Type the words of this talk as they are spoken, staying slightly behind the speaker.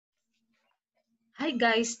Hi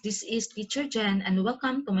guys, this is Teacher Jen and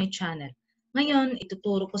welcome to my channel. Ngayon,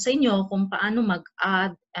 ituturo ko sa inyo kung paano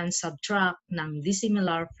mag-add and subtract ng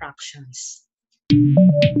dissimilar fractions.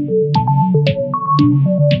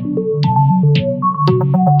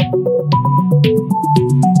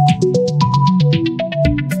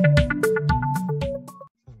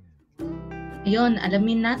 Ngayon,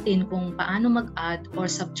 alamin natin kung paano mag-add or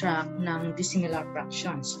subtract ng dissimilar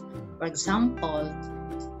fractions. For example,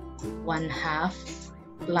 1/2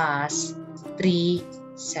 plus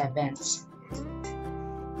 3/7.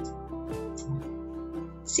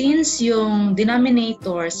 Since yung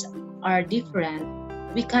denominators are different,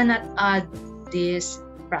 we cannot add these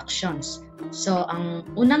fractions. So, ang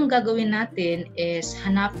unang gagawin natin is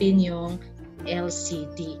hanapin yung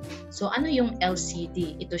LCD. So, ano yung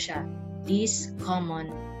LCD? Ito siya, these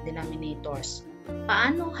common denominators.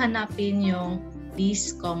 Paano hanapin yung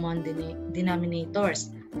these common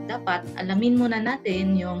denominators? Dapat alamin muna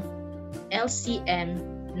natin yung LCM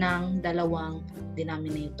ng dalawang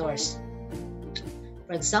denominators.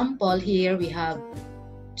 For example, here we have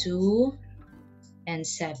 2 and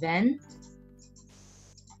 7.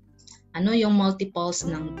 Ano yung multiples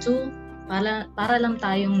ng 2? Para lang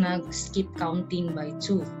tayong nag-skip counting by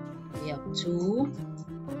 2. We have 2,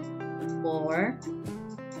 4,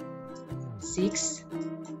 6,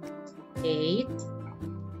 8,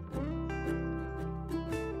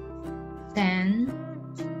 10,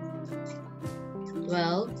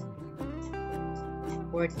 12,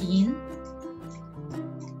 14.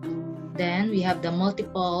 Then we have the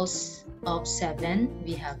multiples of 7.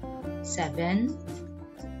 We have 7,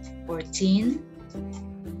 14,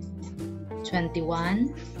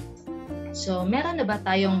 21. So, meron na ba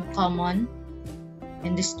tayong common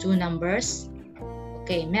in these two numbers?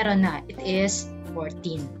 Okay, meron na. It is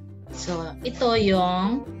 14. So, ito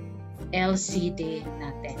yung LCD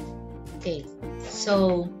natin. Okay,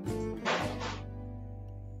 so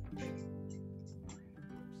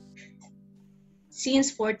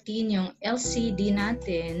since 14 yung LCD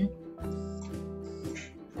natin,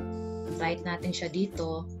 write natin siya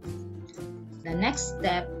dito. The next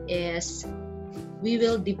step is we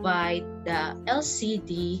will divide the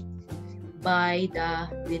LCD by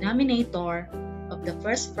the denominator of the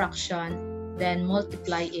first fraction, then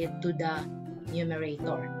multiply it to the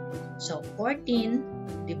numerator. So 14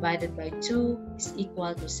 divided by 2 is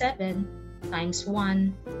equal to 7 times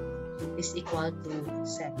 1 is equal to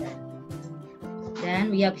 7.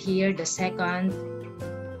 Then we have here the second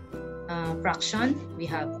fraction. We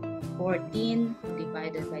have 14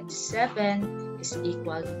 divided by 7 is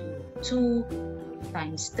equal to 2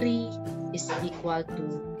 times 3 is equal to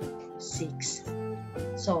 6.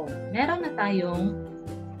 So, meron na tayong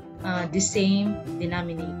the same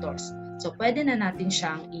denominators. So, pwede na natin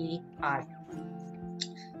siyang i-add.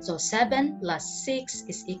 So, 7 plus 6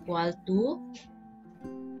 is equal to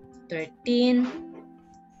 13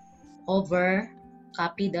 over,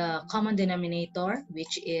 copy the common denominator,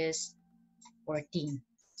 which is 14.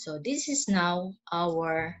 So, this is now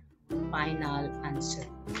our final answer.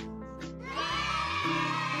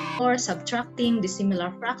 For subtracting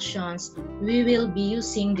dissimilar fractions, we will be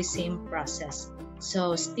using the same process.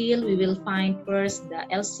 So, still, we will find first the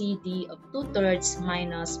LCD of 2/3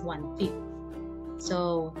 minus 1/5.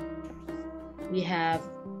 So, we have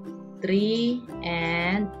 3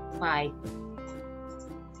 and 5.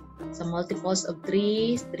 So, multiples of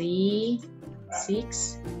 3, 3,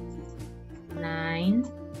 6, 9,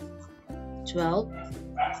 12,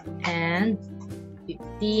 and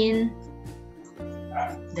 15.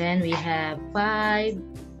 Then we have 5,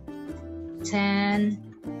 10,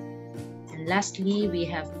 and lastly we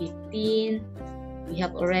have 15. We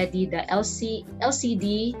have already the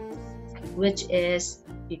LCD, which is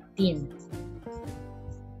 15.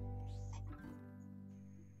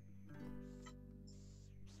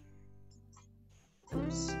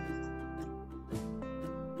 Oops.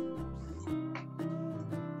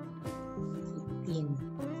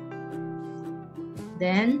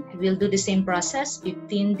 Then, we'll do the same process.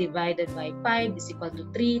 15 divided by 5 is equal to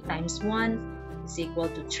 3 times 1 is equal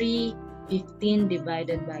to 3. 15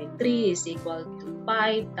 divided by 3 is equal to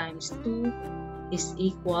 5 times 2 is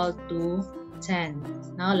equal to 10.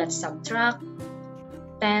 Now, let's subtract.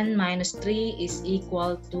 10 minus 3 is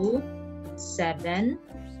equal to 7.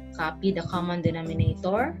 Copy the common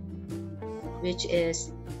denominator, which is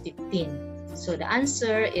 15. So, the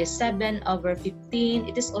answer is 7 over 15.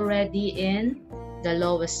 It is already in the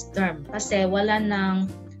lowest term kasi wala ng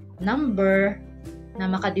number na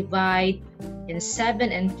makadivide in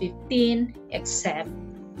 7 and 15 except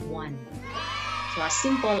 1. So as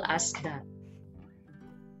simple as that.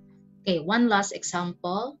 Okay, one last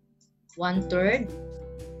example. 1/3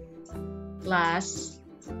 plus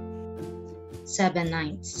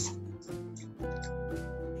 7/9.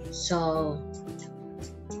 So,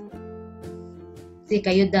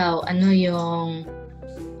 kayo daw, ano yung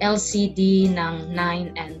LCD ng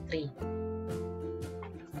 9 and 3?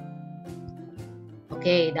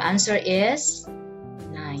 Okay, the answer is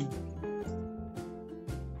 9.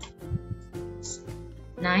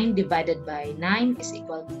 9 divided by 9 is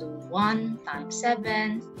equal to 1 times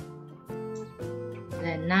 7.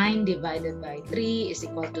 Then 9 divided by 3 is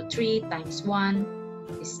equal to 3 times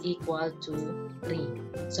 1 is equal to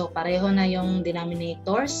 3. So, pareho na yung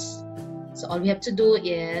denominators. So, all we have to do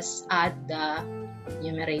is add the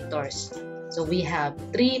numerators. So, we have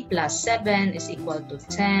 3 plus 7 is equal to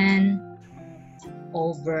 10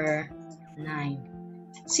 over 9.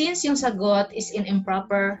 Since yung sagot is in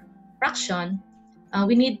improper fraction,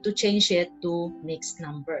 we need to change it to mixed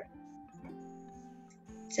number.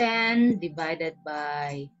 10 divided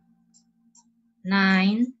by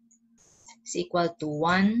 9 is equal to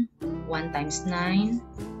 1. 1 times 9.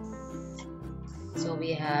 So,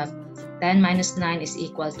 we have 10 minus 9 is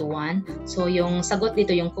equal to 1. So, yung sagot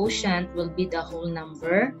dito, yung quotient will be the whole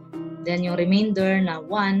number. Then, yung remainder na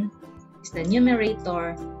 1 is the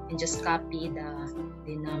numerator, and just copy the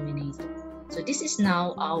denominator. So, this is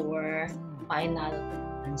now our final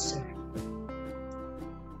answer.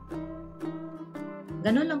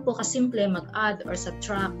 Ganun lang po kasimple mag-add or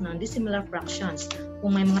subtract ng dissimilar fractions.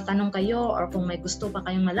 Kung may mga tanong kayo or kung may gusto pa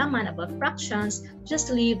kayong malaman about fractions, just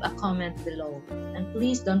leave a comment below. And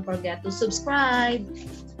please don't forget to subscribe!